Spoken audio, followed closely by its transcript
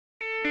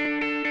Well,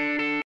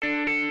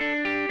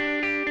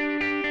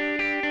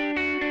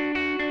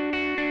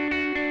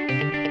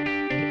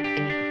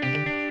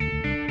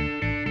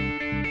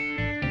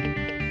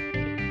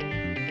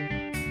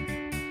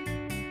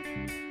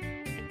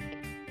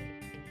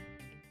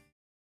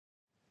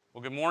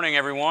 good morning,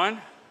 everyone.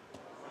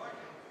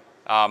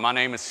 My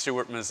name is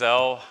Stuart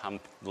Mizell. I'm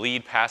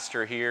lead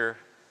pastor here.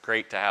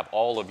 Great to have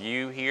all of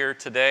you here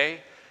today.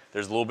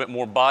 There's a little bit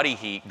more body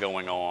heat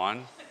going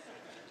on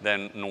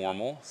than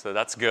normal, so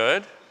that's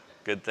good.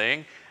 Good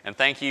thing. And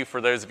thank you for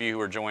those of you who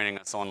are joining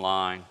us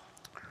online.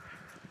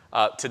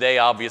 Today,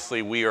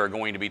 obviously, we are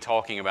going to be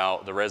talking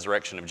about the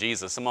resurrection of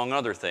Jesus, among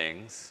other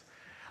things.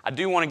 I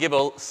do want to give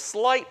a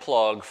slight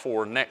plug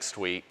for next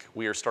week.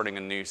 We are starting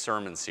a new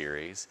sermon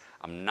series.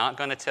 I'm not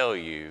going to tell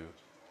you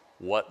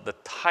what the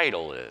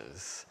title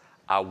is.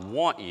 I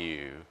want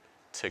you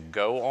to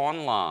go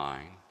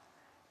online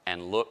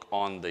and look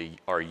on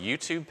our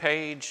YouTube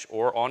page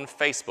or on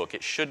Facebook.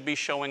 It should be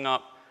showing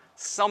up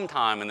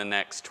sometime in the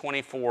next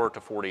 24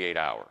 to 48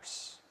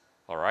 hours.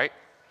 All right?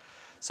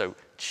 So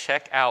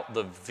check out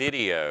the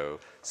video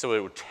so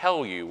it will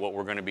tell you what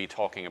we're going to be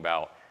talking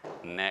about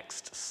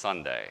next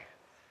Sunday.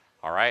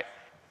 All right?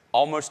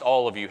 Almost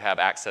all of you have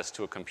access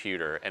to a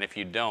computer, and if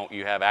you don't,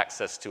 you have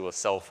access to a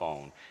cell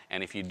phone,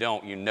 and if you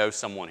don't, you know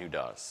someone who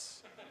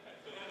does.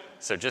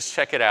 So just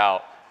check it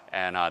out,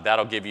 and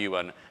that'll give you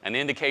an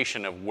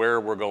indication of where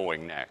we're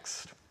going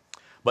next.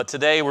 But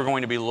today we're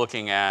going to be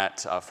looking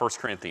at 1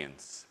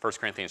 Corinthians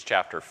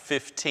chapter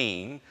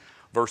 15,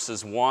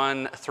 verses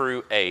 1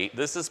 through 8.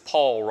 This is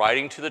Paul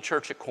writing to the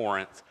church at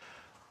Corinth,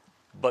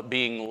 but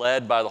being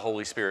led by the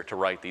Holy Spirit to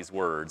write these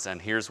words.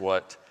 And here's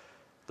what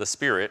the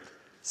Spirit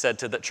said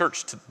to the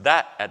church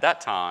at that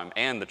time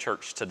and the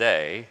church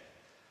today.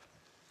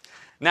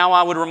 Now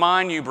I would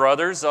remind you,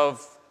 brothers,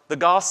 of the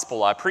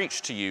gospel I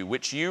preached to you,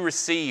 which you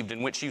received,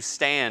 in which you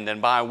stand,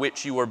 and by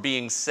which you are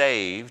being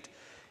saved,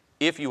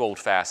 if you hold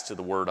fast to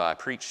the word I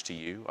preached to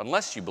you,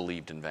 unless you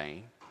believed in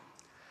vain.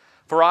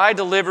 For I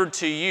delivered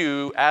to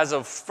you as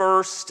of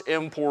first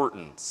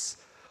importance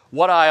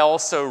what I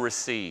also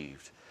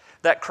received,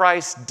 that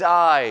Christ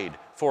died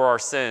for our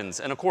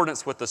sins in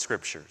accordance with the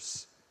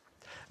Scriptures,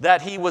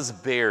 that he was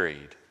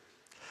buried,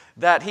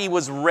 that he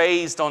was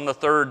raised on the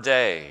third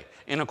day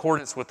in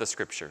accordance with the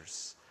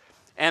Scriptures,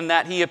 and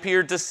that he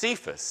appeared to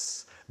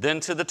Cephas, then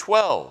to the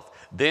 12.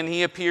 Then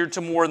he appeared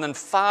to more than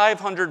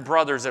 500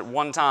 brothers at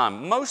one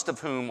time, most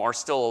of whom are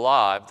still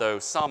alive, though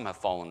some have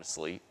fallen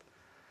asleep.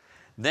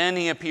 Then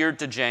he appeared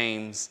to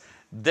James,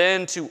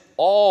 then to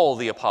all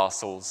the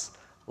apostles.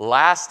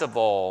 Last of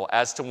all,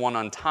 as to one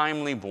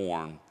untimely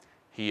born,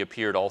 he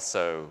appeared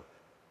also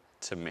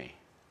to me.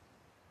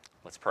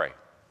 Let's pray.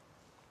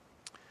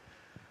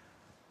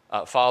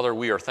 Father,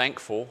 we are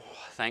thankful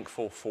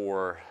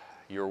for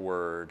your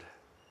word.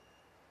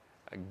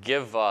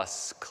 Give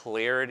us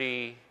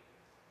clarity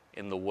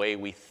in the way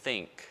we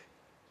think,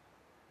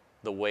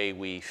 the way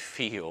we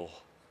feel,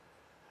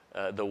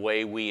 the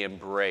way we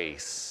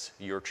embrace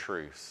your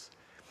truth.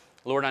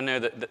 Lord, I know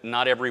that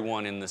not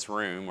everyone in this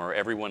room or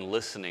everyone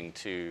listening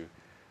to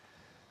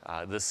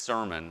this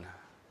sermon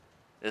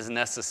is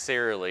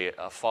necessarily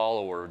a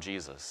follower of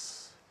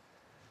Jesus.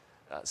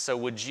 So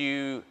would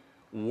you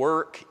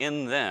work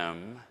in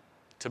them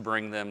to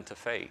bring them to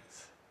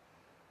faith?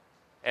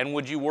 And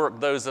would you work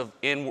those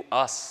in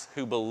us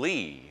who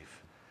believe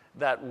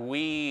that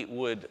we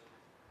would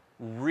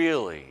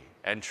really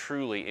and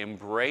truly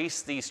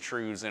embrace these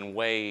truths in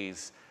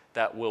ways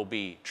that will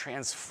be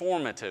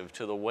transformative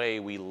to the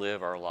way we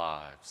live our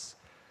lives?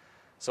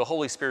 So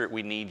Holy Spirit,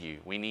 we need you.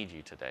 We need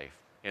you today.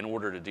 In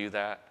order to do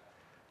that,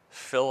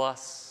 fill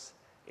us,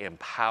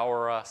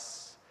 empower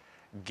us,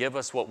 give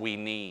us what we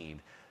need.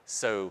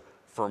 So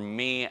for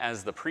me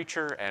as the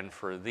preacher and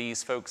for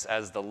these folks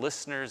as the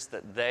listeners,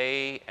 that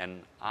they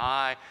and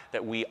I,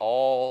 that we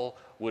all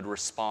would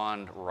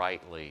respond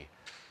rightly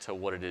to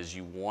what it is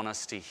you want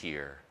us to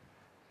hear,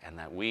 and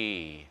that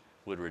we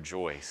would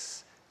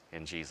rejoice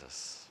in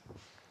Jesus.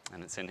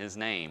 And it's in his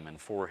name and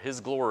for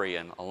his glory,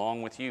 and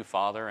along with you,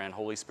 Father and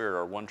Holy Spirit,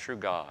 our one true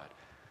God,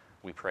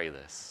 we pray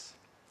this.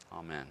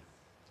 Amen.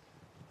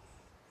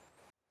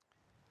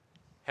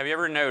 Have you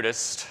ever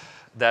noticed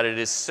that it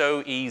is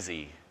so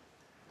easy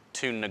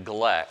to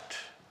neglect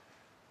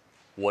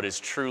what is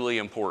truly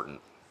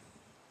important?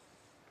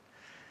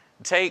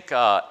 Take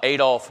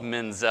Adolf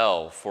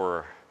Menzel,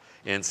 for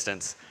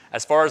instance.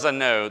 As far as I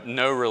know,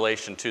 no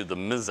relation to the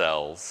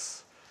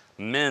Mizells.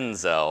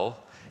 Menzel,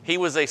 he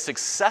was a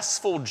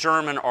successful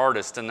German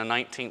artist in the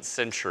 19th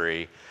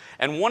century,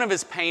 and one of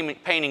his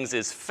paintings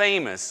is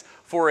famous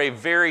for a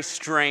very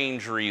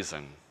strange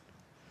reason.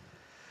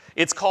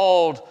 It's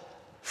called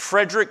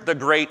Frederick the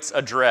Great's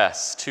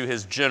Address to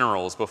his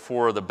Generals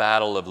Before the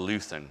Battle of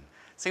Leuthen.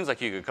 Seems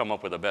like you could come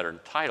up with a better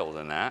title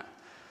than that.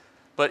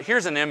 But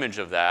here's an image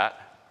of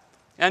that.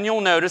 And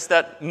you'll notice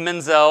that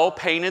Menzel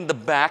painted the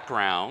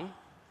background.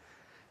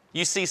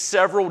 You see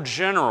several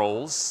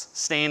generals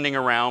standing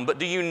around, but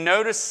do you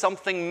notice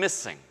something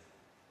missing?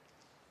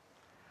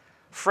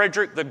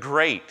 Frederick the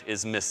Great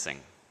is missing.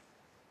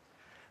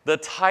 The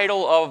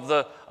title of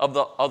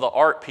the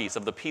art piece,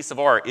 of the piece of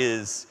art,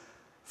 is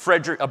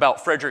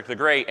about Frederick the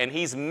Great, and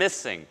he's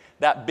missing.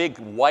 That big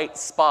white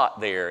spot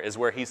there is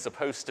where he's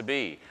supposed to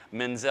be.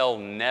 Menzel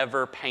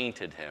never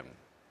painted him.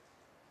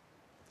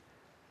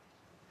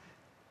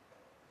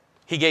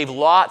 He gave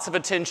lots of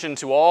attention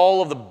to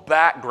all of the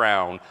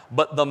background,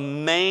 but the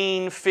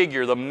main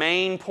figure, the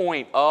main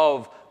point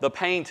of the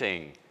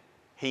painting,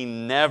 he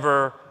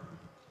never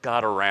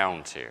got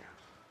around to.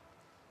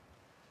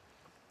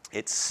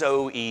 It's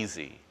so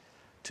easy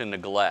to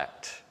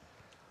neglect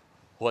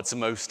what's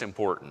most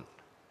important.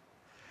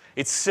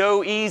 It's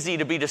so easy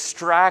to be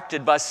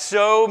distracted by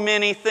so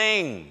many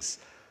things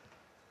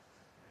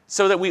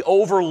so that we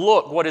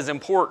overlook what is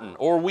important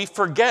or we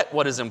forget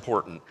what is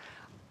important.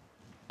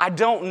 I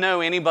don't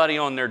know anybody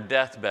on their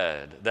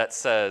deathbed that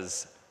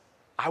says,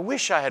 I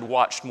wish I had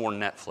watched more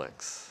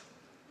Netflix.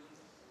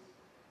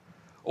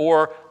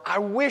 Or, I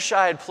wish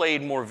I had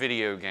played more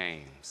video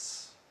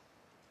games.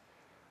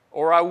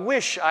 Or, I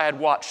wish I had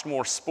watched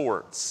more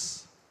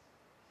sports.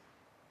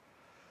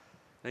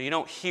 Now, you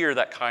don't hear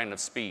that kind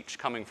of speech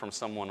coming from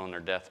someone on their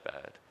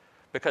deathbed.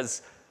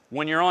 Because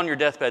when you're on your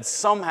deathbed,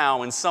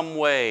 somehow, in some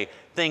way,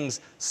 things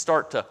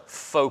start to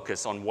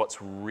focus on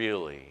what's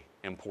really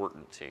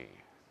important to you.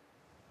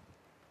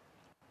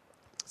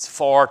 It's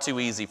far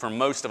too easy for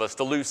most of us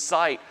to lose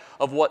sight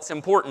of what's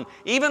important.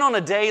 Even on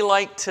a day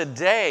like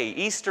today,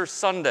 Easter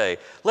Sunday,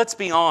 let's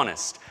be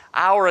honest,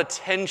 our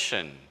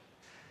attention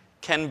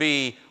can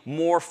be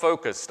more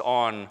focused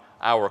on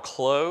our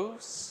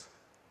clothes,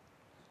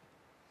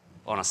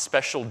 on a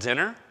special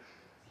dinner,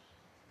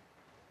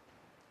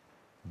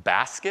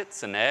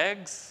 baskets and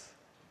eggs,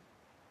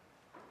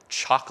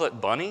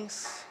 chocolate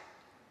bunnies.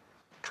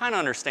 Kind of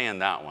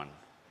understand that one.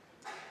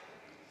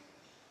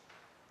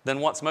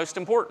 Then what's most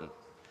important?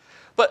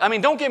 But,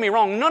 don't get me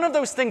wrong, none of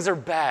those things are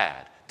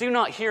bad. Do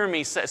not hear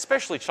me say,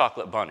 especially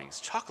chocolate bunnies.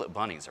 Chocolate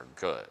bunnies are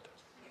good.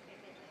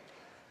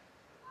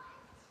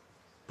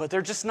 But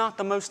they're just not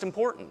the most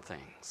important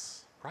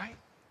things, right?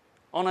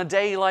 On a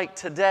day like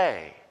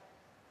today.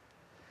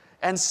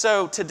 And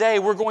so today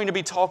we're going to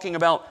be talking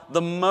about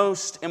the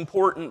most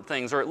important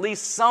things, or at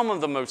least some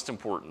of the most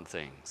important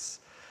things.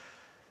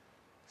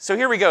 So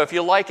here we go. If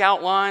you like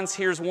outlines,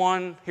 here's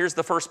one. Here's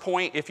the first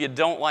point. If you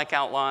don't like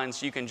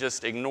outlines, you can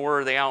just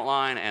ignore the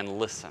outline and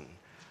listen.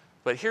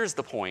 But here's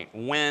the point.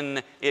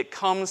 When it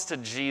comes to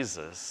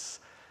Jesus,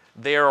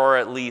 there are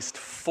at least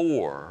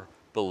 4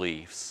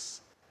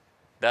 beliefs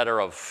that are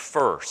of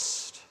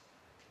first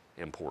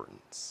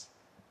importance.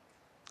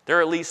 There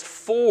are at least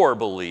 4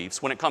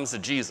 beliefs when it comes to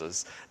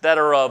Jesus that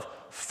are of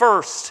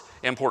first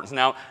importance.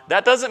 Now,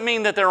 that doesn't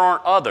mean that there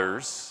aren't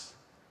others.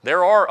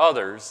 There are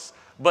others.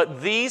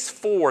 But these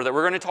 4 that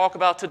we're going to talk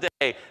about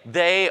today,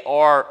 they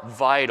are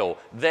vital.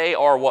 They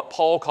are what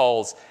Paul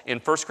calls in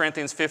 1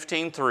 Corinthians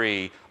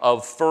 15:3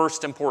 of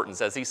first importance.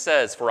 As he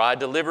says, "For I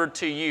delivered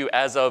to you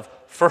as of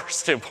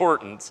first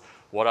importance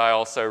what I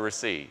also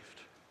received."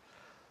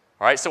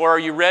 All right, so are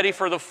you ready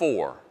for the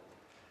 4?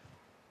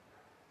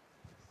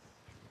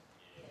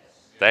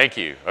 Thank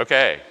you.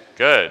 Okay,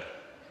 good.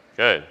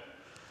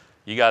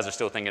 You guys are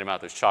still thinking about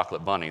those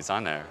chocolate bunnies, I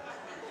know.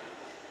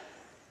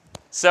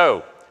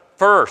 So,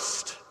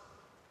 first,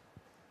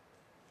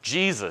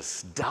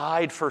 Jesus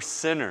died for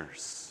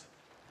sinners.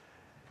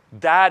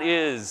 That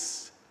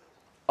is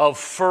of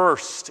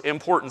first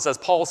importance. As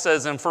Paul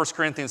says in 1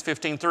 Corinthians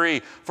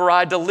 15:3, "For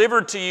I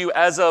delivered to you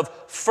as of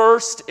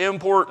first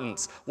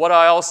importance what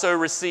I also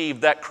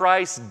received, that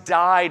Christ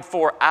died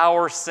for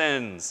our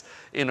sins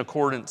in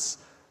accordance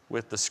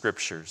with the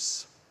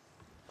Scriptures."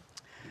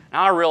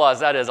 Now I realize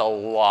that is a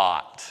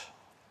lot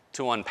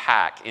to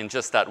unpack in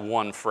just that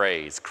one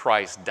phrase,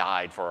 Christ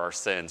died for our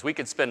sins. We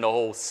could spend a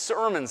whole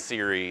sermon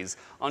series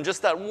on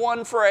just that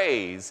one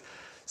phrase.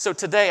 So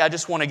today I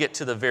just want to get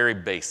to the very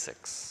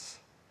basics.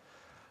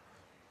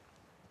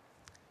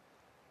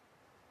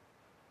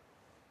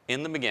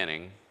 In the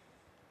beginning,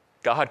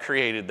 God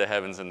created the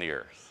heavens and the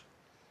earth.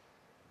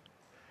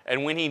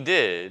 And when He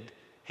did,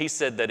 He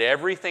said that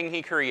everything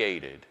He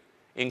created,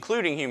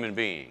 including human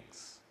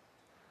beings,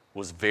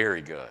 was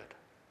very good.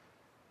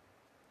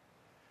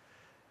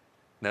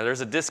 Now,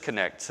 there's a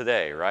disconnect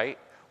today, right?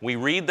 We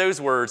read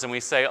those words and we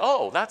say,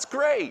 oh, that's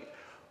great.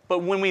 But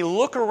when we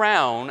look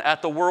around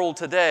at the world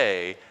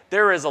today,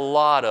 there is a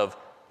lot of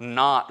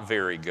not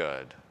very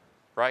good,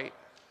 right?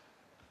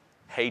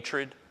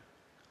 Hatred,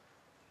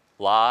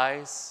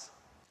 lies,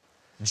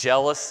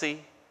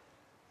 jealousy,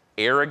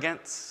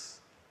 arrogance,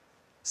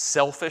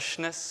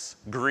 selfishness,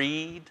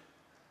 greed,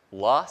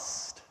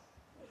 lust.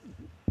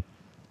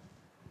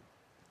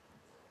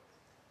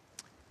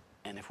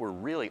 And if we're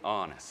really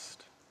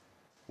honest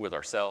with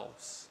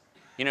ourselves,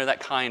 you know, that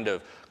kind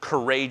of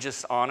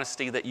courageous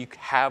honesty that you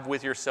have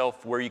with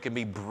yourself where you can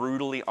be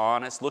brutally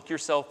honest, look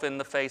yourself in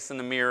the face in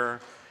the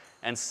mirror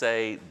and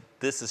say,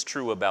 this is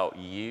true about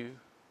you.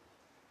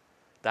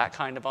 That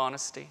kind of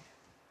honesty.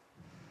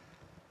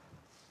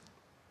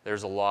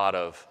 There's a lot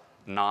of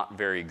not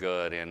very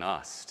good in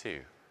us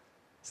too.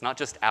 It's not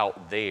just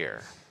out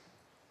there.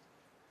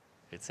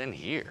 It's in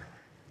here.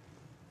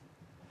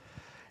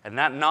 And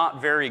that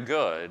not very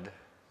good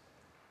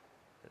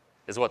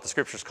is what the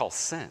scriptures call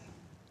sin.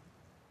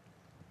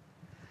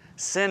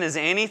 Sin is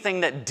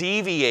anything that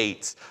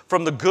deviates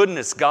from the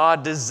goodness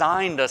God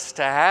designed us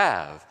to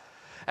have.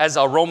 As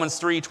Romans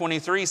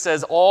 3:23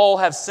 says, all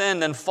have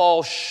sinned and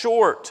fall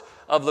short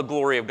of the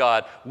glory of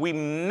God. We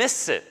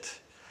miss it.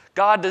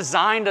 God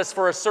designed us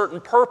for a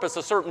certain purpose,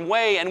 a certain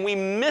way, and we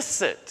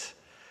miss it.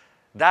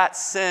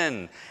 That's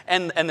sin.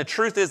 And the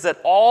truth is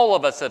that all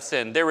of us have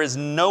sinned. There is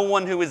no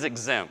one who is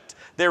exempt.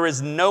 There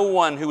is no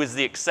one who is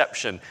the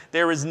exception.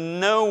 There is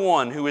no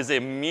one who is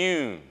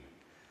immune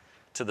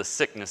to the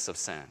sickness of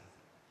sin.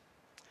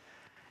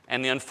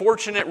 And the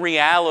unfortunate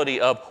reality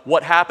of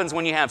what happens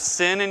when you have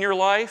sin in your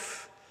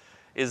life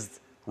is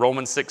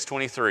Romans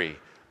 6:23.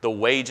 The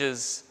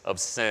wages of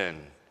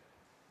sin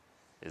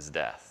is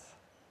death.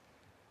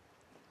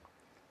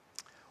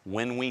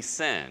 When we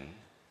sin,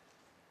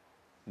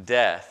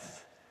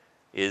 death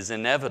is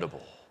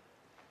inevitable.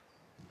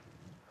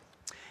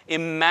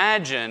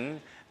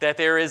 Imagine that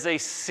there is a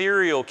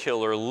serial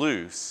killer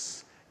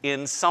loose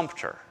in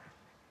Sumter.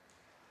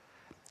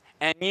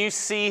 And you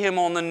see him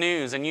on the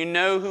news and you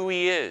know who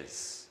he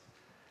is.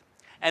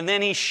 And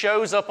then he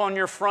shows up on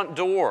your front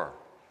door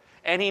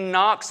and he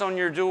knocks on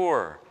your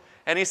door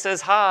and he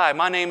says, "Hi,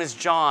 my name is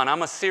John.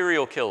 I'm a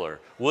serial killer.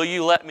 Will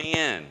you let me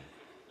in?"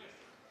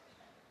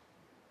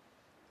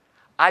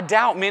 I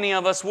doubt many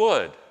of us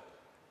would.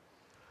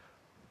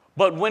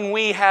 But when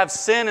we have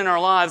sin in our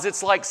lives,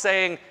 it's like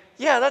saying,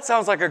 "Yeah, that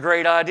sounds like a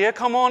great idea.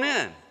 Come on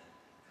in."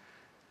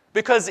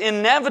 Because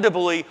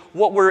inevitably,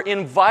 what we're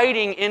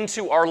inviting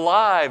into our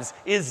lives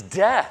is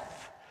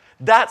death.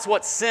 That's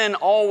what sin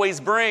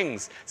always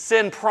brings.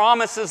 Sin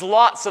promises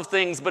lots of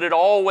things, but it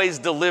always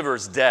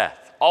delivers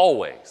death.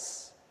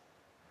 Always.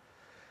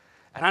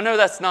 And I know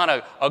that's not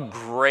a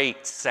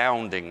great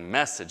sounding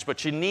message,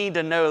 but you need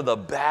to know the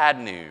bad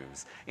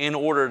news in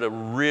order to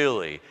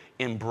really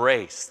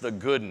embrace the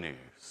good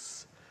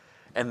news.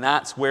 And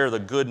that's where the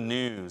good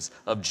news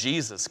of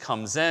Jesus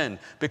comes in,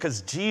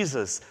 because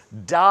Jesus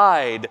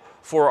died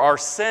for our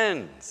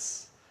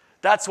sins.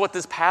 That's what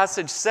this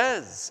passage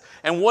says.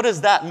 And what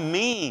does that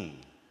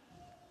mean?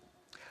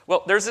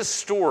 Well, there's a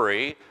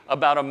story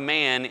about a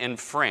man in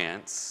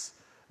France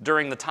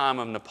during the time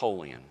of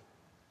Napoleon.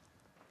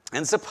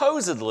 And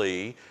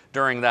supposedly,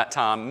 during that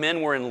time,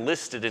 men were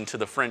enlisted into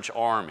the French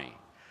army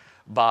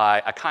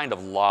by a kind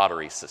of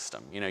lottery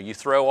system. You know, you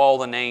throw all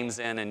the names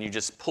in and you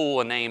just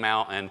pull a name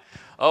out and,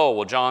 oh,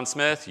 well, John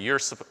Smith,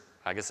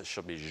 I guess it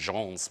should be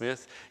Jean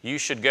Smith, you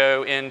should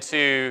go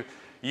into,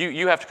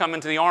 you have to come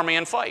into the army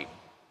and fight.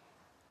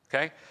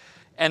 Okay?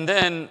 And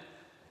then,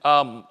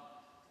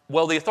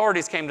 well, the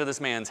authorities came to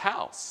this man's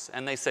house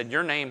and they said,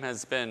 "Your name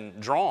has been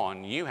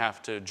drawn. You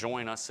have to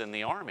join us in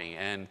the army."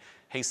 And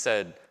he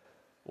said,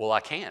 "Well, I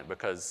can't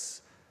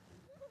because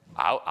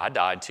I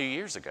died 2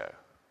 years ago."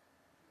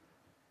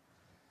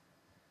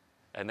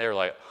 And they're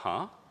like,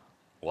 "Huh?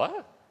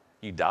 What?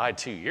 You died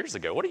 2 years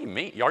ago? What do you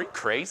mean? Are you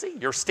crazy?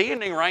 You're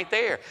standing right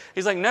there."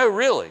 He's like, "No,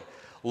 really.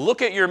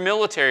 Look at your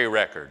military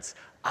records.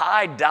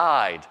 I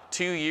died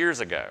 2 years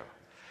ago."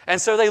 And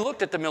so they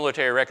looked at the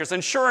military records,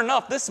 and sure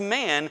enough, this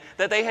man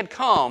that they had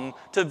come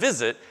to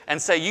visit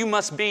and say, "You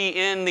must be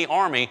in the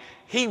army,"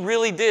 he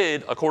really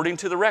did, according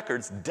to the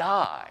records,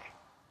 die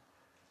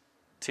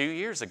 2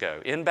 years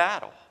ago in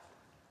battle.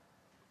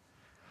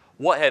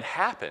 What had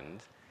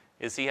happened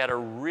is he had a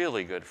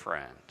really good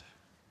friend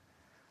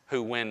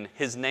who, when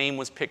his name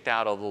was picked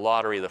out of the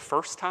lottery the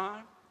first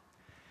time,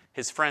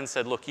 his friend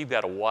said, "Look, you've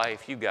got a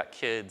wife, you've got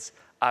kids,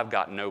 I've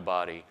got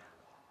nobody.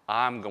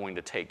 I'm going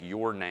to take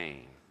your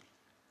name.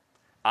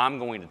 I'm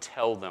going to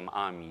tell them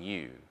I'm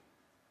you,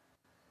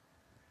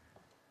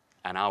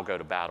 and I'll go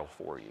to battle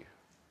for you."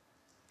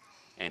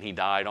 And he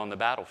died on the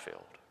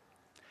battlefield.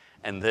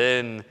 And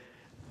then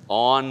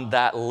on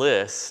that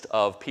list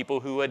of people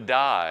who had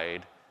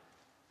died,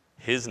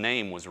 his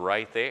name was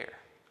right there.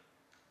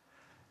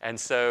 And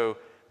so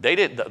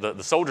the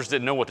soldiers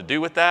didn't know what to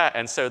do with that,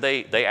 and so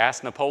they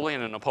asked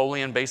Napoleon, and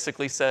Napoleon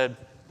basically said,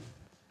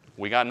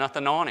 "We got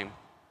nothing on him.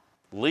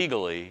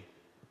 Legally,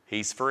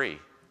 he's free."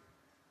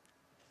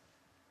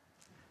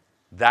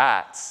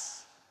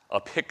 That's a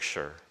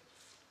picture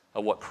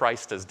of what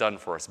Christ has done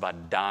for us by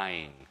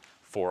dying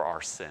for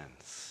our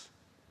sins.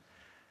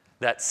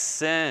 That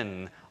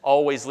sin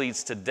always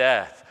leads to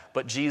death,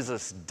 but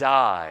Jesus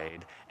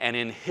died, and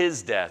in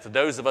his death,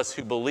 those of us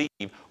who believe,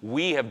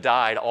 we have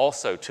died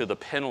also to the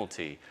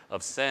penalty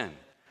of sin.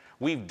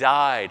 We've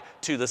died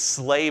to the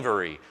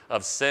slavery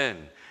of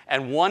sin.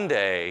 And one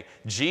day,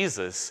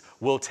 Jesus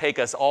will take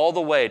us all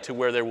the way to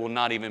where there will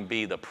not even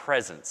be the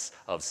presence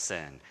of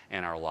sin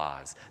in our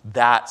lives.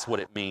 That's what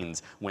it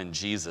means when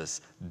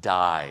Jesus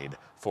died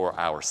for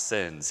our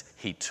sins.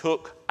 He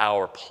took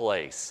our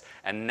place.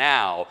 And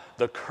now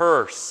the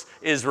curse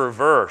is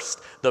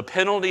reversed. The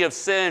penalty of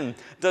sin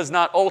does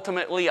not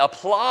ultimately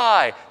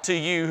apply to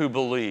you who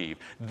believe.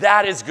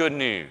 That is good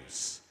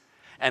news.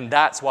 And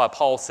that's why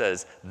Paul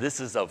says this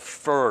is of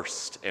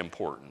first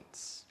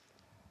importance.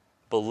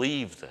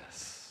 Believe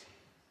this,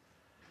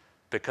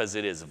 because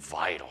it is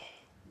vital.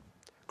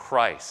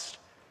 Christ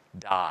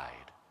died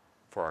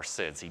for our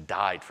sins. He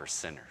died for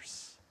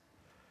sinners.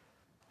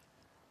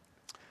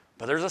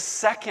 But there's a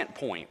second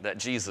point that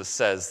Jesus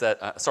says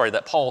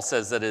that Paul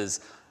says that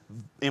is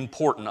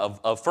important,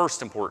 of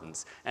first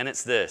importance, and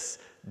it's this: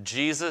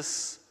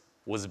 Jesus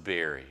was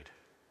buried.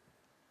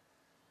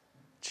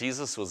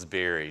 Jesus was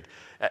buried.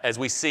 As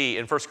we see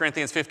in 1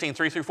 Corinthians 15,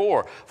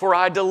 3-4, for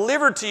I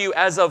delivered to you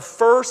as of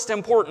first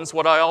importance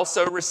what I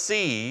also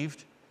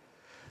received.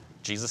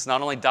 Jesus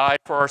not only died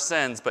for our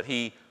sins, but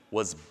he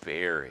was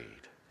buried.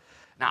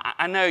 Now,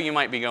 I know you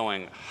might be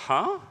going,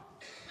 huh?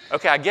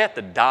 Okay, I get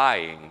the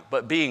dying,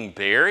 but being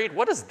buried,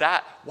 why does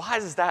that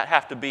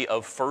have to be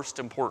of first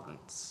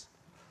importance?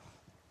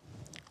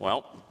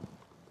 Well,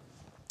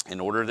 in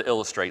order to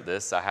illustrate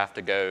this, I have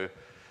to go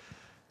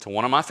to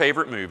one of my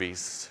favorite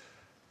movies,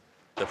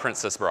 The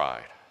Princess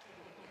Bride.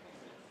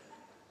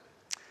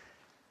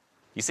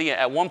 You see,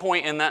 at one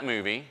point in that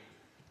movie,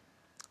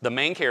 the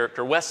main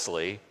character,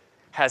 Wesley,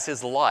 has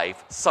his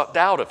life sucked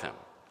out of him.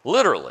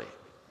 Literally.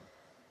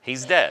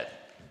 He's dead.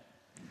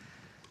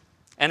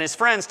 And his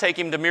friends take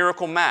him to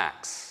Miracle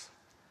Max,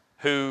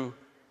 who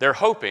they're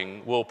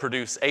hoping will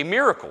produce a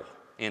miracle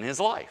in his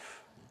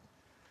life.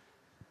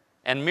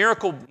 And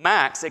Miracle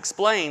Max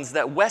explains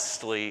that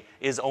Wesley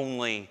is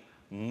only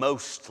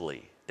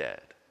mostly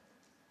dead.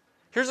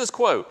 Here's his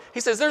quote. He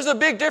says, there's a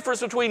big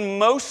difference between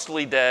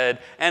mostly dead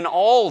and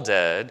all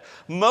dead.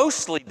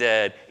 Mostly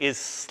dead is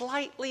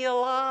slightly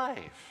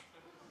alive.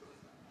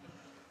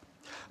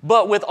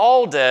 But with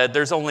all dead,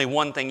 there's only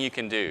one thing you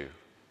can do.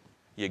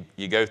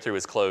 You go through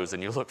his clothes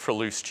and you look for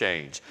loose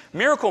change.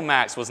 Miracle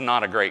Max was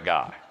not a great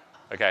guy,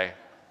 okay?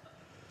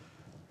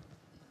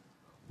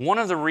 One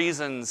of the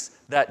reasons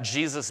that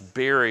Jesus'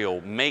 burial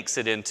makes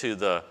it into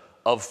the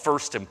of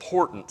first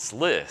importance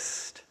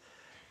list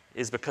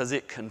is because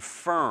it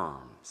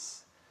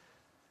confirms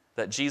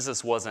that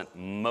Jesus wasn't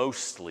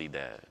mostly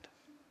dead.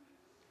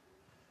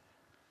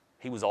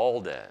 He was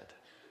all dead.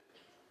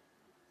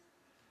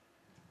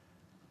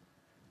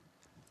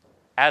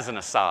 As an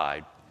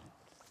aside,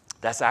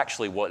 that's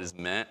actually what is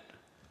meant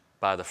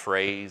by the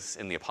phrase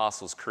in the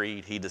Apostles'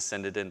 Creed, he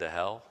descended into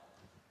hell.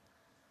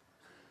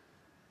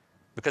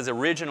 Because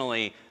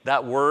originally,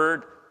 that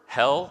word,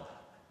 hell,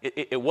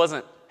 it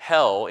wasn't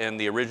hell in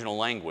the original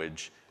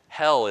language.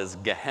 Hell is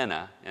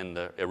Gehenna in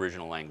the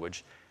original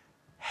language.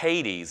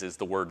 Hades is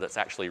the word that's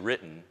actually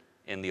written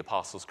in the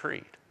Apostles'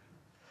 Creed.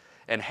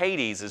 And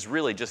Hades is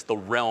really just the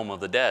realm of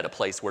the dead, a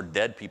place where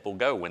dead people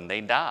go when they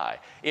die.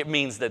 It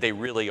means that they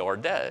really are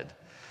dead.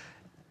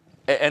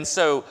 And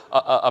so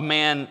a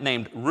man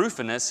named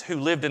Rufinus, who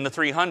lived in the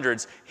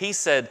 300s, he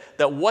said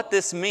that what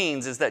this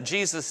means is that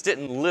Jesus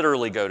didn't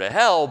literally go to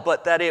hell,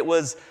 but that it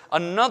was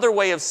another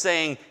way of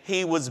saying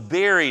he was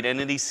buried and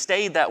that he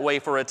stayed that way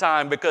for a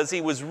time because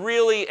he was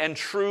really and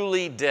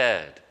truly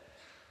dead.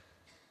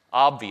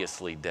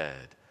 Obviously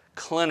dead,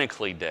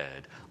 clinically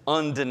dead,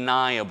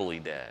 undeniably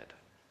dead.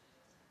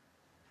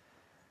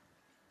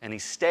 And he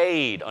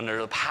stayed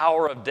under the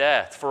power of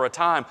death for a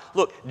time.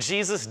 Look,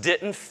 Jesus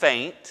didn't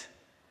faint.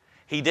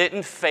 He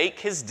didn't fake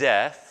his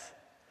death.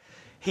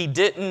 He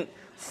didn't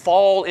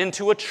fall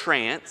into a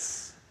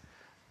trance.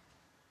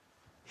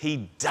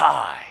 He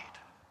died,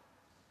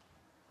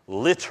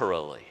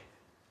 literally.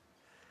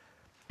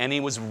 And he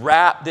was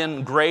wrapped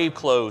in grave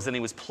clothes and he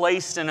was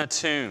placed in a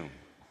tomb.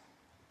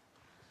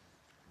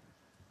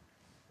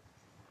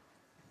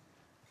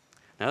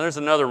 Now there's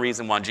another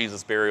reason why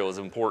Jesus' burial is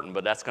important,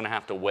 but that's going to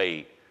have to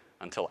wait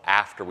until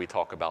after we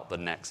talk about the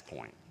next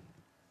point.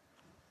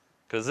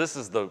 Because this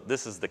is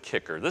the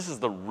kicker. This is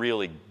the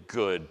really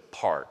good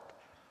part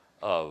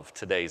of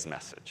today's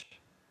message.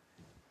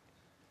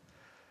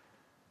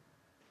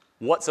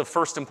 What's of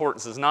first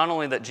importance is not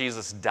only that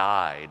Jesus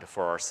died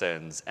for our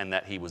sins and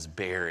that he was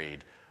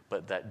buried,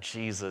 but that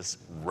Jesus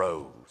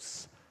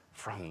rose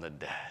from the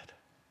dead.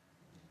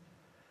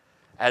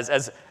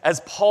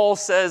 As Paul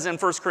says in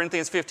 1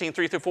 Corinthians 15,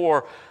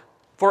 3-4,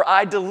 for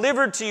I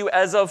delivered to you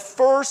as of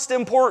first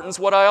importance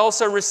what I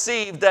also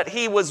received, that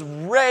he was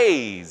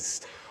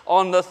raised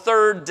on the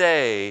third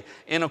day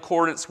in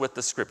accordance with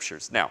the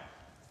Scriptures. Now,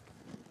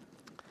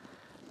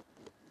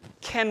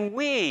 can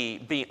we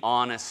be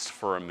honest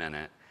for a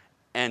minute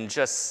and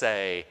just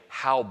say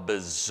how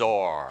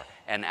bizarre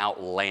and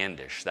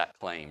outlandish that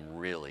claim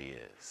really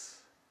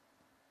is?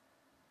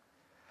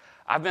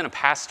 I've been a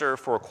pastor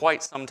for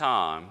quite some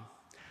time,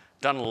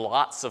 done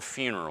lots of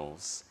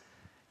funerals.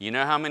 You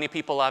know how many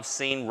people I've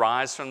seen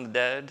rise from the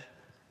dead?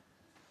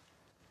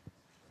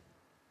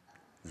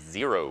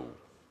 0.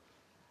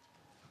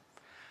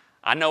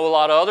 I know a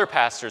lot of other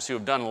pastors who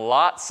have done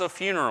lots of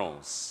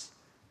funerals.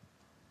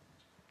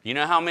 You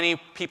know how many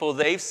people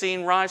they've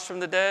seen rise from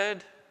the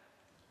dead?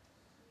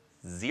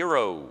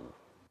 0.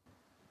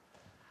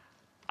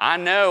 I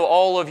know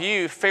all of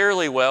you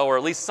fairly well, or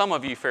at least some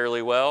of you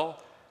fairly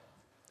well.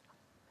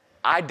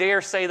 I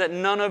dare say that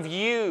none of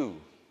you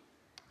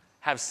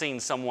have seen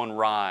someone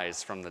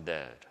rise from the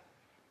dead.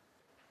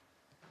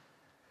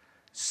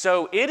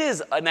 So it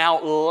is an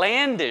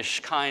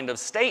outlandish kind of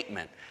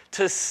statement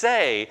to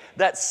say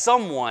that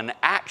someone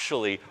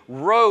actually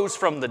rose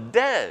from the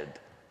dead.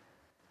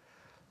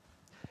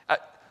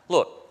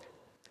 Look,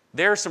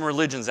 there are some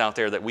religions out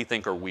there that we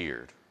think are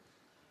weird,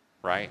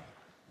 right?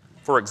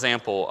 For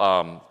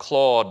example,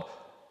 Claude,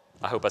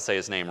 I hope I say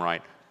his name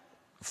right,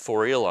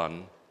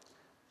 Forillon,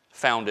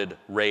 founded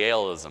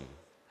Raelism.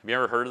 Have you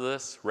ever heard of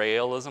this,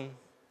 Raelism?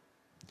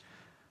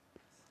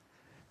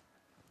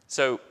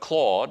 So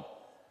Claude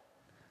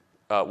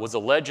was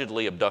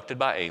allegedly abducted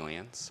by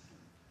aliens,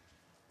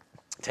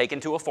 taken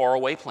to a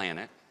faraway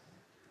planet,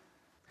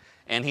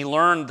 and he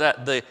learned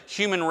that the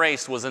human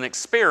race was an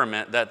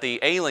experiment that the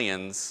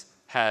aliens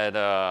had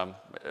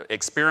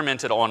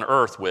experimented on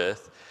Earth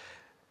with,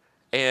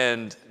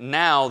 and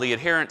now the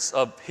adherents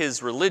of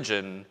his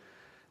religion,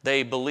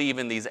 they believe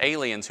in these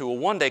aliens who will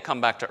one day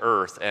come back to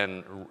Earth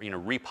and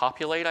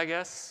repopulate, I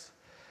guess.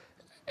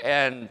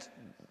 And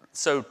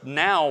so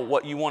now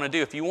what you want to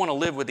do, if you want to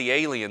live with the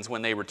aliens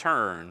when they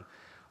return,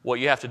 what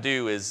you have to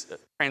do is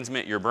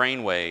transmit your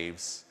brain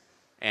waves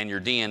and your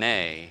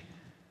DNA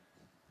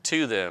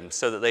to them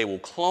so that they will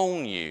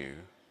clone you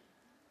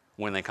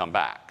when they come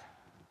back.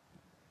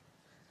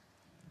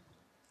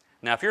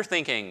 Now, if you're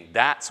thinking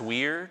that's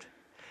weird,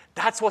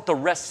 that's what the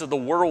rest of the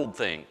world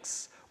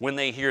thinks when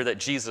they hear that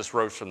Jesus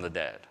rose from the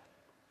dead.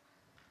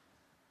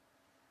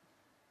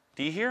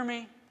 Do you hear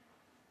me?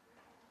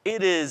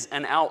 It is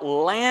an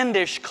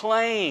outlandish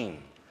claim,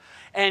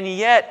 and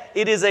yet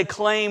it is a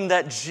claim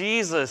that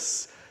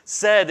Jesus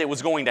said it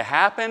was going to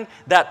happen,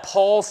 that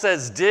Paul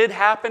says did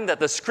happen, that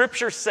the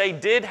scriptures say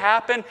did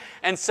happen,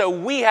 and so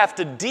we have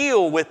to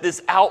deal with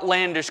this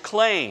outlandish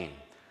claim.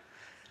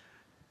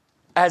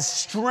 As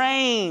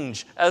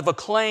strange of a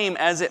claim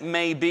as it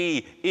may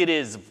be, it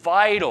is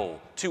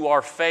vital to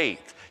our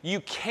faith.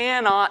 You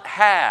cannot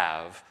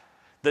have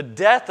the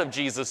death of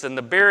Jesus and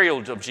the burial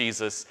of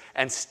Jesus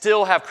and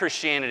still have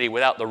Christianity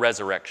without the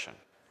resurrection.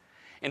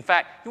 In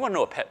fact, you want to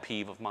know a pet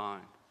peeve of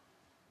mine?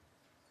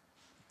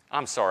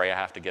 I'm sorry I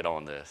have to get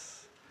on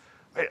this.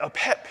 A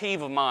pet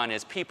peeve of mine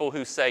is people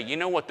who say, you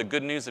know what the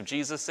good news of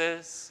Jesus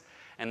is?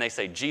 And they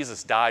say,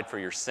 Jesus died for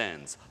your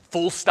sins.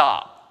 Full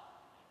stop.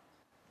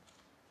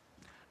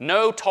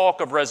 No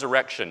talk of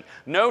resurrection.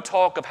 No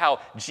talk of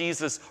how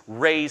Jesus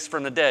raised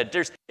from the dead.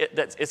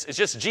 It's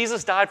just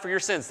Jesus died for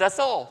your sins. That's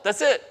all.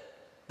 That's it.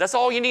 That's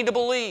all you need to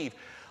believe.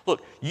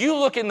 Look, you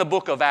look in the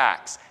book of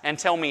Acts and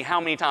tell me how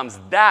many times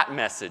that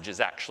message is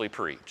actually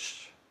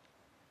preached.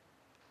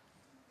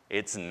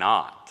 It's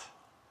not.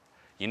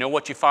 You know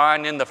what you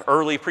find in the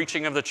early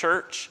preaching of the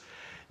church?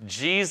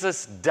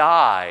 Jesus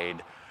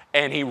died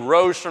and he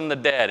rose from the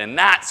dead, and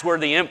that's where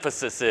the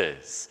emphasis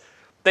is.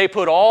 They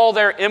put all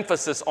their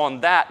emphasis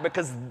on that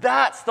because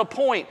that's the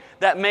point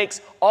that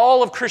makes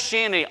all of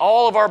Christianity,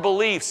 all of our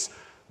beliefs,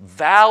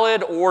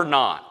 valid or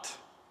not.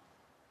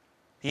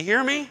 You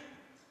hear me?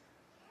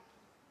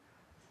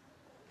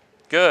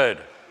 Good.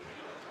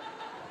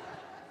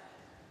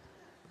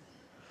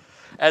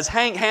 As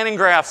Hank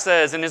Hanegraaff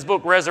says in his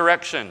book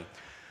Resurrection,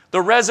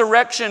 the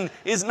resurrection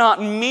is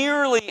not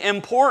merely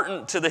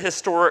important to the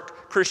historic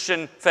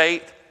Christian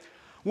faith.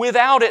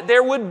 Without it,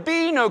 there would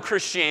be no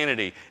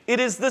Christianity. It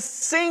is the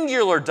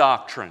singular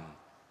doctrine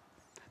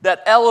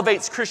that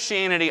elevates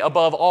Christianity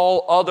above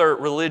all other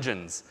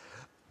religions.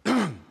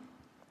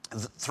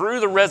 Through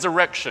the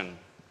resurrection,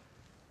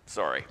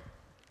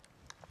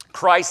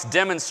 Christ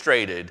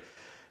demonstrated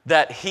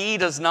that he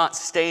does not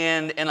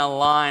stand in a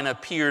line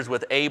of peers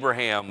with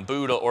Abraham,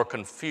 Buddha, or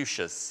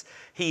Confucius.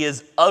 He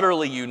is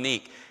utterly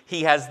unique.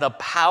 He has the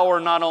power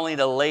not only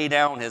to lay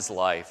down his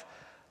life,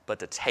 but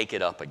to take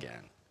it up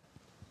again.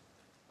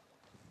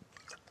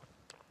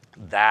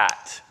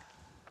 That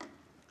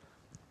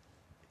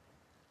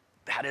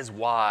is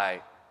why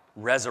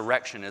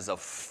resurrection is of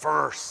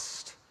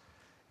first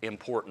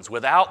importance.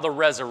 Without the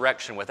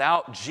resurrection,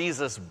 without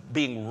Jesus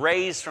being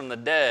raised from the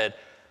dead,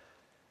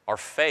 our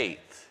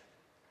faith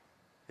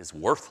is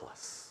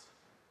worthless.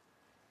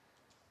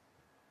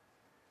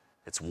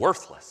 It's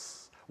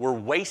worthless. We're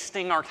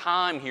wasting our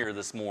time here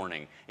this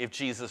morning if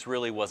Jesus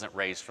really wasn't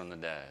raised from the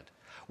dead.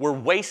 We're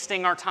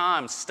wasting our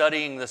time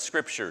studying the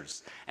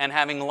scriptures and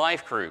having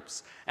life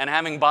groups and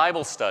having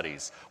Bible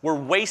studies. We're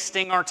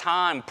wasting our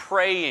time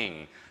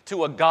praying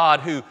to a God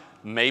who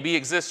maybe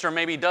exists or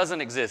maybe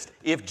doesn't exist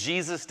if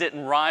Jesus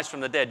didn't rise from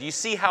the dead. Do you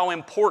see how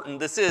important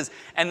this is?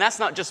 And that's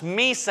not just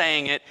me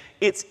saying it,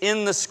 it's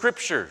in the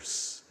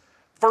scriptures.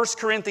 1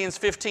 Corinthians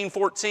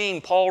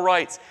 15:14, Paul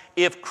writes,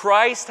 if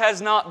Christ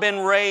has not been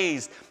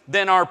raised,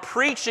 then our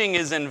preaching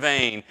is in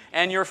vain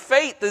and your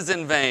faith is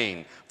in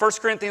vain. 1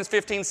 Corinthians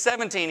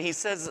 15:17, he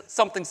says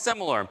something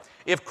similar.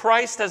 If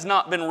Christ has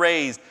not been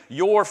raised,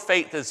 your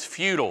faith is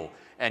futile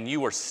and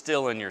you are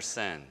still in your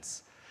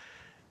sins.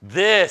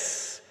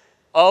 This,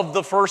 of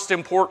the first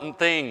important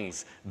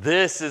things,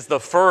 this is the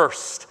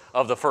first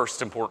of the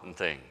first important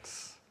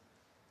things.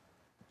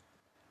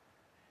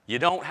 You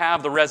don't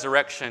have the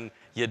resurrection,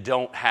 you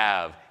don't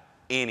have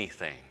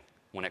anything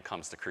when it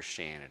comes to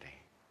Christianity.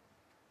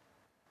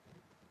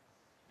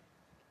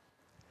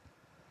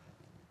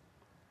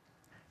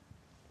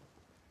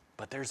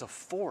 But there's a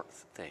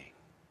fourth thing.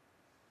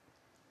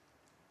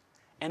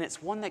 And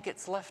it's one that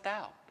gets left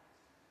out.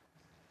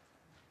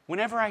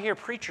 Whenever I hear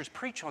preachers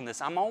preach on this,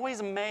 I'm always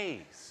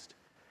amazed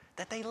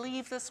that they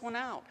leave this one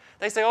out.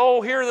 They say,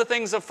 oh, here are the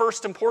things of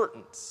first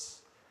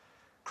importance.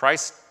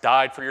 Christ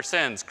died for your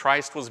sins.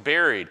 Christ was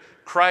buried.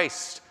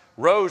 Christ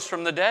rose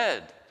from the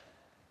dead.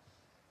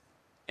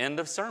 End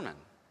of sermon.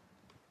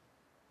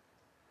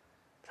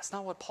 That's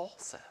not what Paul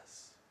says.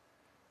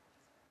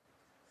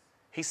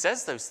 He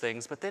says those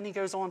things, but then he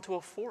goes on to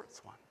a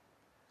fourth one.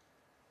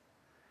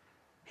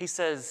 He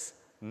says,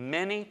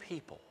 many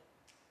people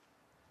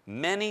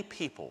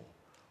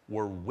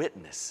were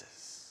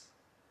witnesses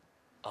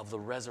of the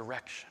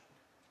resurrection.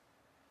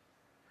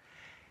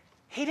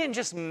 He didn't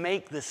just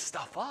make this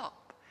stuff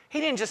up. He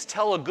didn't just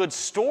tell a good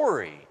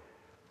story.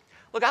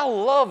 Look, I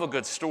love a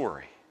good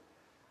story.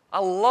 I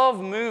love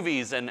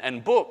movies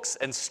and books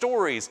and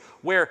stories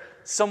where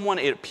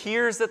it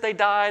appears that they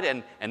died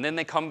and then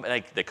they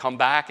come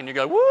back and you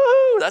go,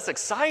 woohoo, that's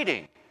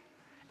exciting.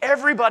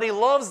 Everybody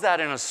loves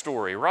that in a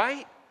story,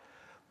 right?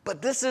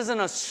 But this isn't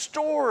a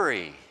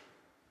story.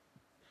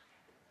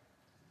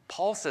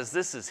 Paul says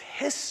this is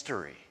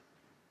history.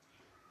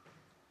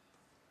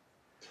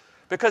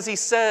 Because he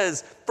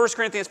says, 1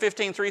 Corinthians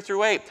 15,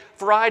 3-8,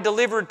 for I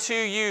delivered to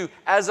you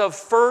as of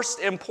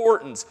first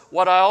importance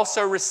what I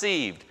also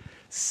received.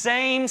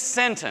 Same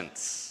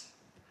sentence,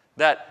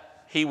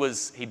 that he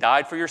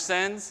died for your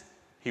sins,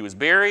 he was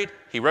buried,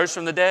 he rose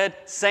from the dead,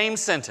 same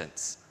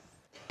sentence.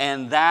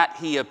 And that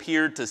he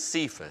appeared to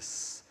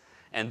Cephas,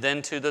 and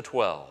then to the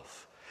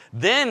 12.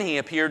 Then he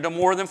appeared to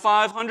more than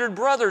 500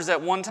 brothers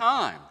at one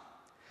time,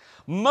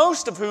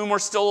 most of whom are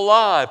still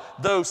alive,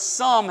 though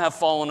some have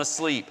fallen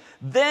asleep.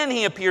 Then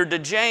he appeared to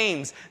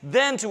James,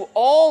 then to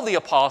all the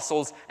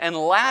apostles, and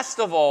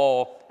last of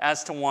all,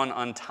 as to one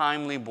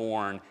untimely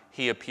born,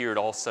 he appeared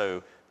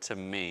also to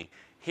me.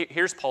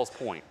 Here's Paul's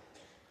point.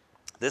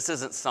 This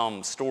isn't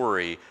some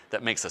story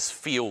that makes us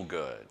feel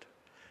good.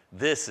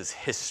 This is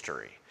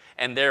history.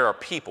 And there are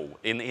people,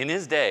 in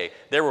his day,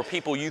 there were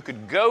people you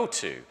could go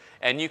to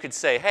and you could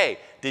say, hey,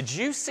 did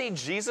you see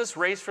Jesus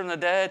raised from the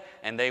dead?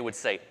 And they would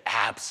say,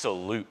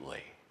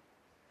 absolutely.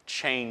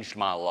 Changed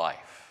my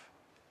life.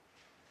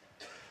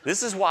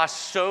 This is why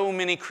so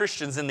many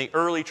Christians in the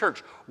early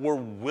church were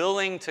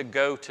willing to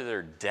go to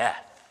their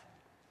death,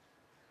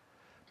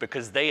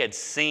 because they had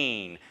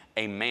seen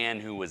a man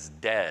who was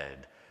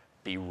dead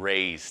be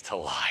raised to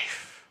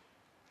life.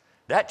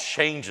 That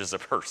changes a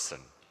person,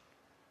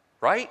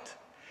 right?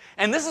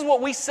 And this is what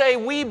we say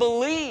we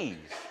believe,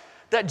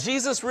 that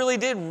Jesus really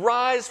did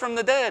rise from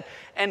the dead.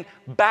 And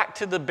back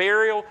to the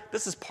burial,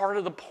 this is part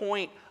of the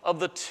point of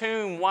the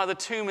tomb, why the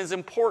tomb is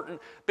important,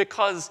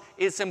 because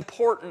it's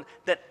important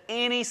that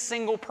any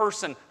single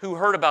person who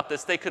heard about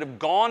this, they could have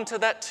gone to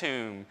that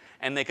tomb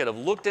and they could have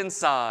looked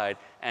inside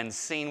and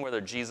seen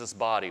whether Jesus'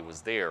 body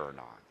was there or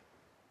not.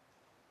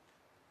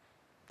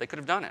 They could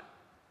have done it.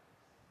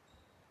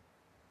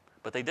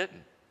 But they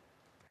didn't.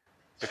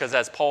 Because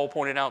as Paul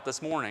pointed out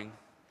this morning,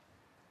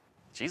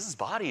 Jesus'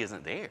 body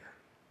isn't there.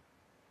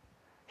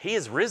 He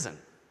is risen.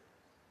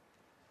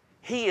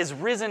 He is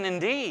risen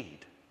indeed.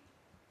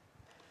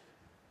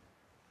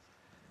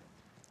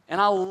 And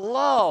I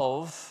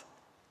love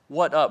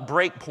what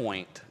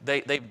Breakpoint,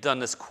 they've done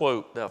this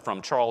quote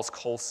from Charles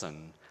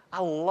Colson. I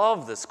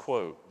love this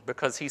quote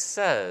because he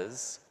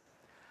says,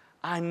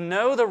 I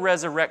know the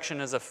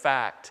resurrection is a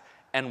fact,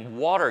 and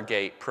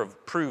Watergate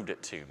proved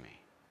it to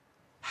me.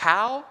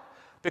 How?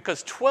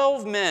 Because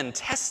 12 men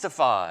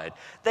testified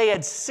they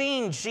had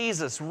seen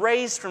Jesus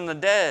raised from the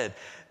dead.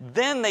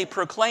 Then they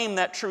proclaimed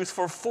that truth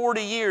for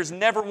 40 years,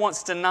 never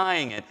once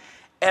denying it.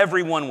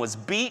 Everyone was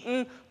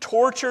beaten,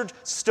 tortured,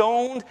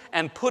 stoned,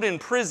 and put in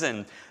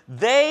prison.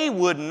 They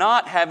would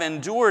not have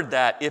endured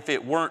that if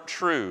it weren't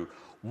true.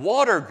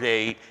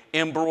 Watergate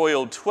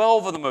embroiled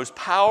 12 of the most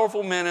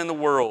powerful men in the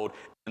world,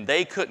 and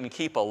they couldn't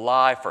keep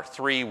alive for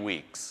 3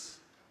 weeks.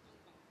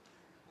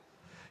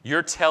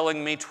 You're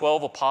telling me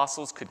 12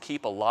 apostles could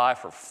keep alive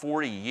for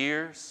 40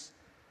 years?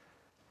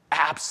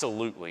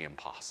 Absolutely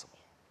impossible.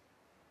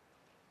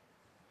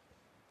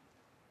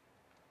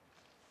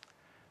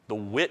 The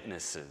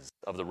witnesses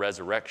of the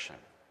resurrection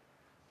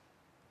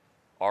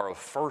are of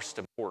first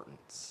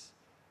importance,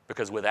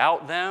 because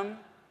without them,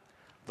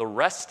 the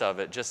rest of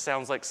it just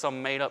sounds like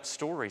some made-up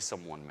story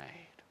someone made.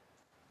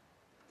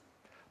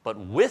 But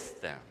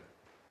with them,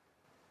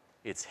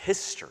 it's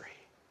history.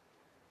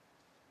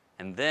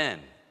 And then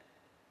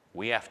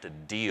we have to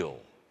deal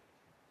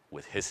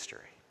with history,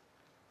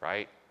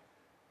 right?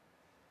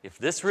 If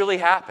this really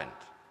happened,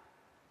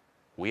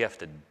 we have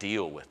to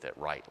deal with it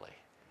rightly.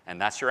 And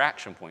that's your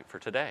action point for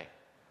today.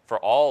 For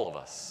all of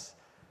us,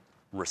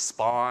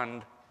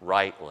 respond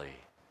rightly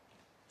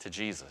to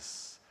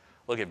Jesus.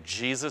 Look, if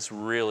Jesus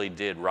really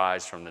did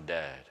rise from the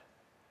dead,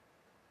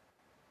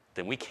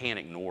 then we can't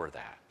ignore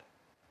that.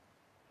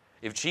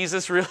 If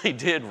Jesus really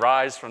did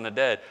rise from the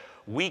dead,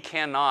 we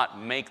cannot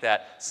make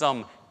that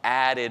some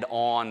added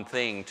on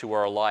thing to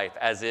our life,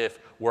 as if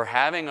we're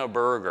having a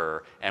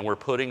burger and we're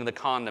putting the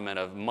condiment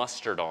of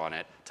mustard on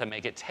it to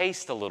make it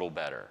taste a little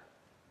better.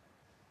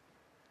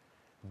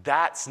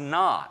 That's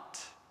not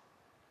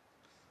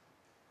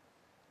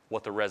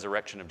what the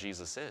resurrection of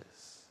Jesus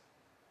is.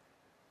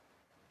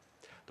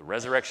 The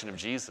resurrection of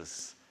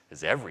Jesus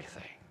is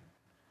everything.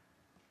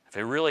 If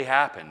it really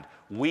happened,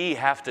 we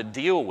have to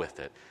deal with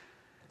it.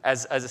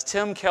 As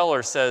Tim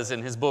Keller says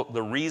in his book,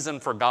 The Reason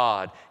for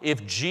God,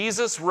 if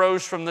Jesus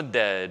rose from the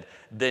dead,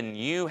 then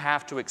you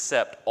have to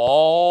accept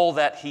all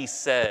that he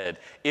said.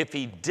 If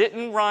he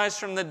didn't rise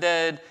from the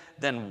dead,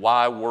 then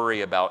why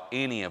worry about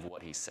any of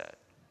what he said?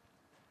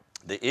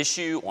 The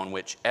issue on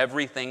which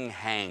everything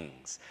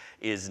hangs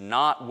is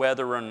not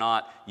whether or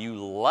not you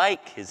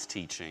like his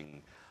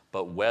teaching,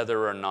 but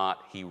whether or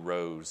not he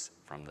rose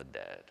from the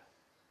dead.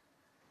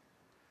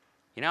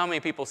 You know how many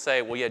people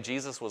say, well, yeah,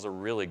 Jesus was a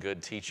really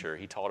good teacher.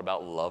 He taught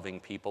about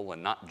loving people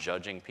and not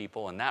judging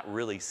people, and that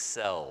really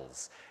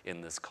sells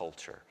in this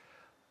culture.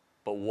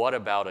 But what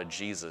about a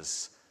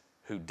Jesus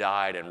who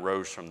died and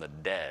rose from the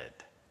dead?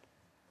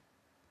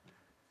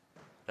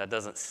 That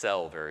doesn't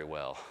sell very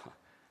well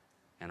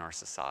in our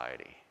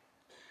society.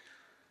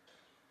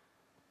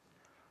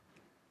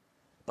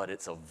 But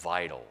it's of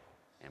vital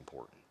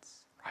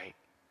importance, right?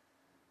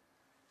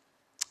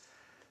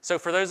 So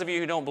for those of you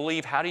who don't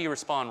believe, how do you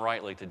respond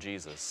rightly to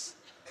Jesus?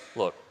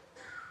 Look,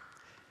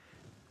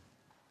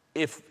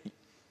 if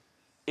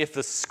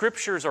the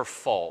scriptures are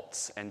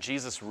false and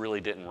Jesus really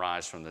didn't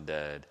rise from the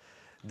dead,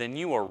 then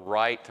you are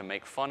right to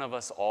make fun of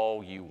us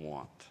all you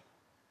want.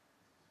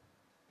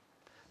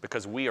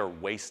 Because we are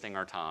wasting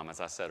our time,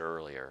 as I said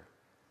earlier.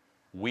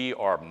 We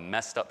are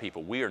messed up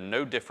people. We are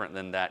no different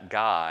than that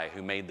guy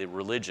who made the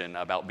religion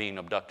about being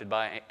abducted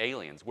by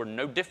aliens. We're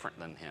no different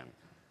than him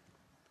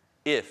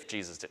if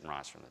Jesus didn't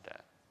rise from the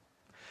dead.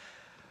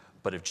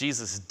 But if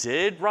Jesus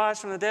did rise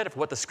from the dead, if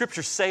what the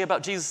scriptures say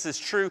about Jesus is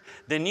true,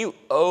 then you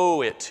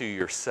owe it to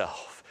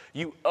yourself.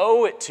 You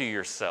owe it to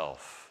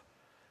yourself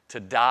to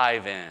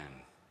dive in.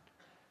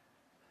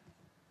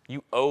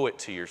 You owe it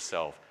to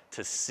yourself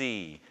to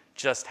see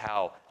just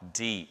how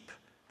deep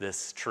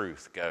this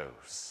truth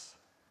goes.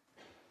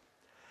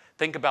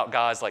 Think about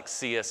guys like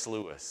C.S.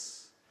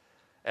 Lewis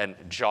and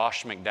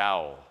Josh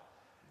McDowell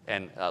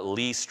and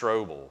Lee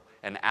Strobel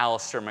and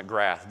Alistair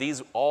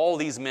McGrath. All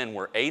these men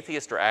were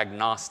atheists or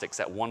agnostics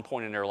at one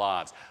point in their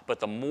lives. But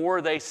the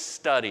more they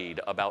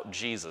studied about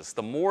Jesus,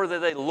 the more that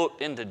they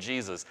looked into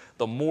Jesus,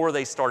 the more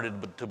they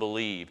started to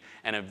believe.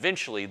 And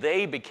eventually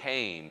they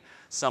became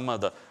some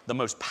of the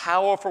most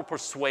powerful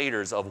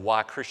persuaders of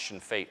why Christian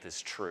faith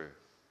is true.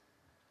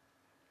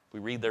 We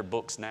read their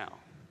books now.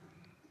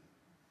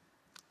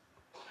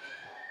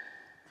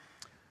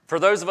 For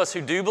those of us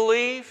who do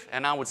believe,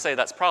 and I would say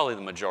that's probably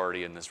the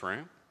majority in this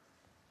room,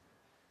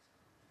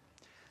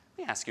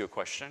 let me ask you a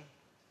question.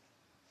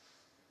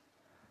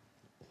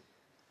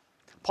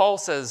 Paul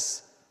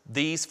says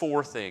these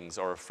 4 things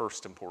are of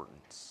first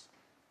importance.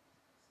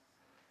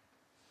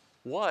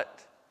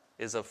 What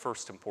is of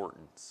first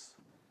importance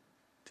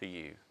to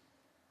you?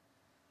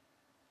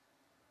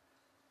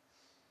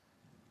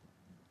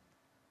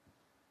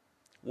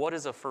 What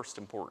is of first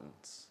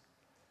importance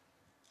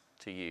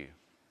to you?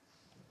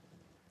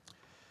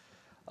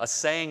 A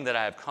saying that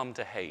I have come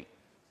to hate,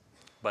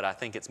 but I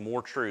think it's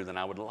more true than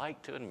I would like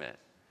to admit,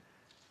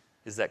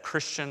 is that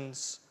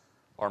Christians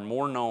are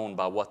more known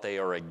by what they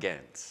are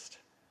against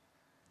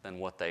than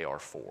what they are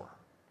for.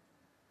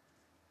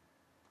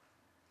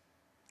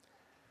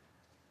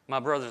 My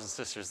brothers and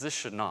sisters, this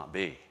should not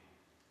be.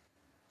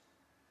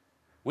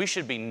 We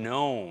should be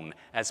known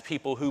as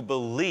people who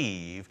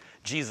believe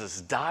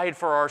Jesus died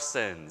for our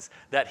sins,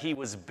 that he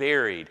was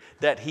buried,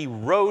 that he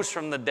rose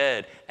from the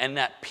dead, and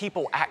that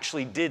people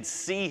actually did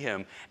see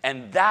him,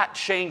 and that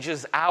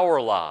changes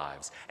our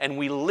lives, and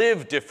we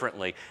live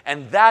differently,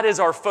 and that is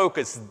our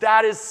focus.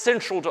 That is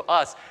central to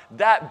us.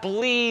 That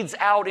bleeds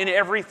out in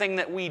everything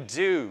that we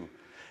do.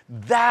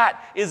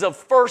 That is of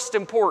first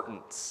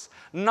importance.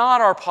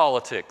 Not our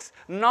politics,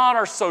 not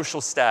our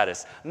social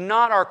status,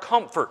 not our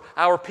comfort,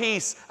 our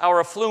peace, our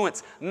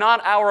affluence,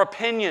 not our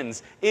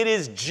opinions. It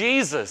is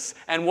Jesus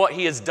and what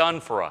he has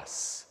done for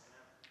us.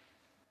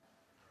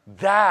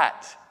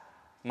 That,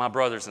 my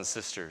brothers and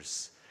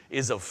sisters,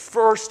 is of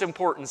first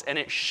importance, and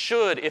it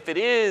should, if it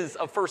is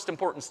of first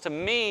importance to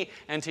me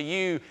and to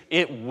you,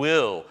 it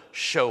will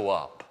show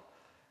up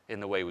in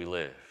the way we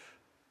live.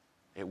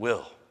 It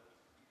will.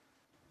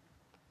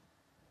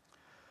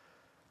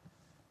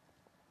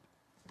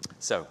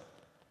 So,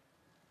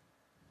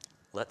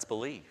 let's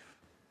believe.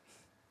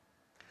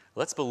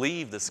 Let's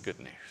believe this good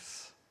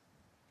news.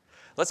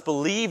 Let's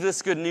believe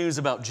this good news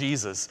about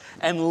Jesus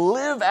and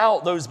live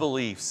out those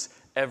beliefs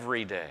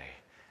every day.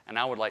 And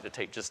I would like to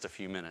take just a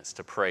few minutes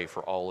to pray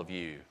for all of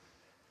you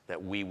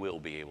that we will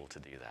be able to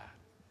do that.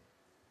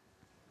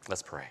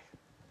 Let's pray.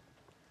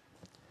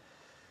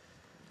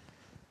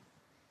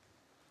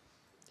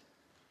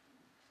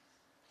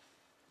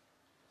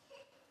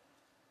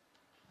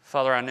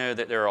 Father, I know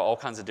that there are all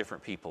kinds of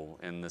different people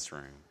in this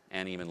room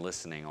and even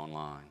listening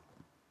online.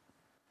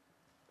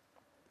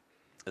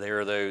 There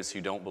are those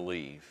who don't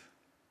believe.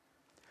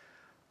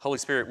 Holy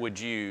Spirit, would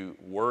you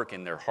work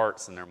in their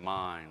hearts and their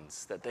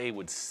minds that they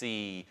would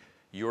see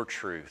your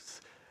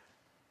truth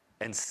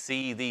and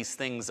see these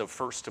things of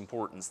first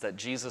importance, that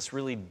Jesus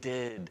really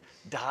did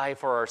die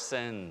for our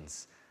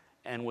sins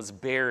and was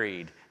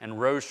buried and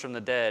rose from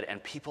the dead,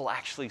 and people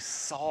actually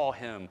saw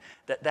him,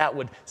 that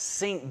would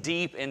sink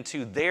deep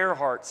into their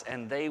hearts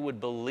and they would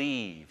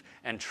believe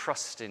and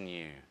trust in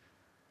you.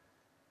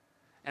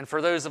 And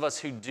for those of us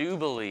who do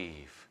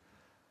believe,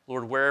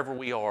 Lord, wherever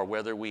we are,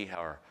 whether we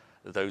are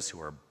those who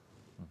are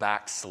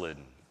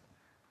backslidden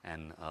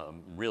and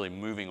really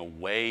moving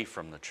away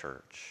from the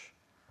church,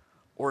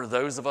 or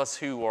those of us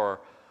who are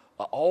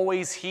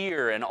always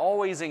here and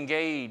always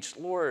engaged,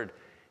 Lord,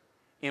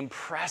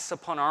 impress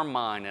upon our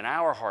mind and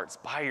our hearts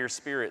by your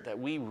Spirit that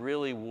we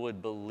really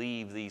would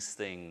believe these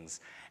things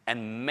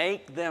and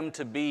make them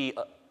to be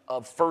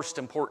of first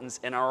importance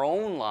in our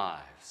own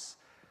lives,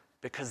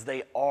 because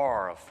they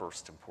are of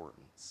first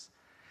importance.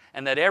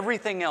 And that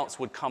everything else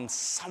would come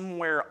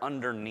somewhere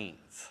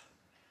underneath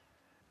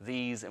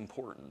these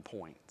important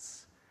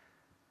points.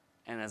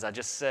 And as I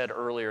just said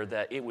earlier,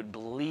 that it would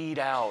bleed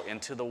out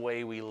into the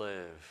way we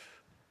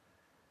live.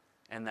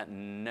 And that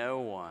no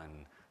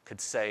one could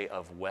say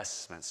of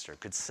Westminster,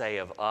 could say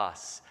of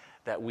us,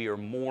 that we are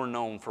more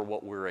known for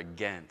what we're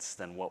against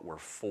than what we're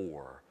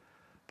for.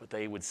 But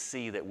they would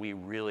see that we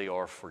really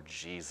are for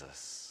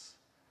Jesus.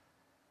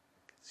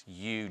 Because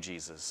you,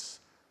 Jesus,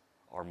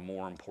 are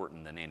more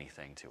important than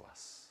anything to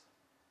us.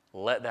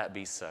 Let that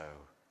be so.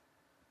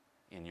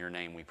 In your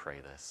name we pray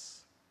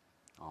this.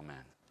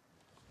 Amen.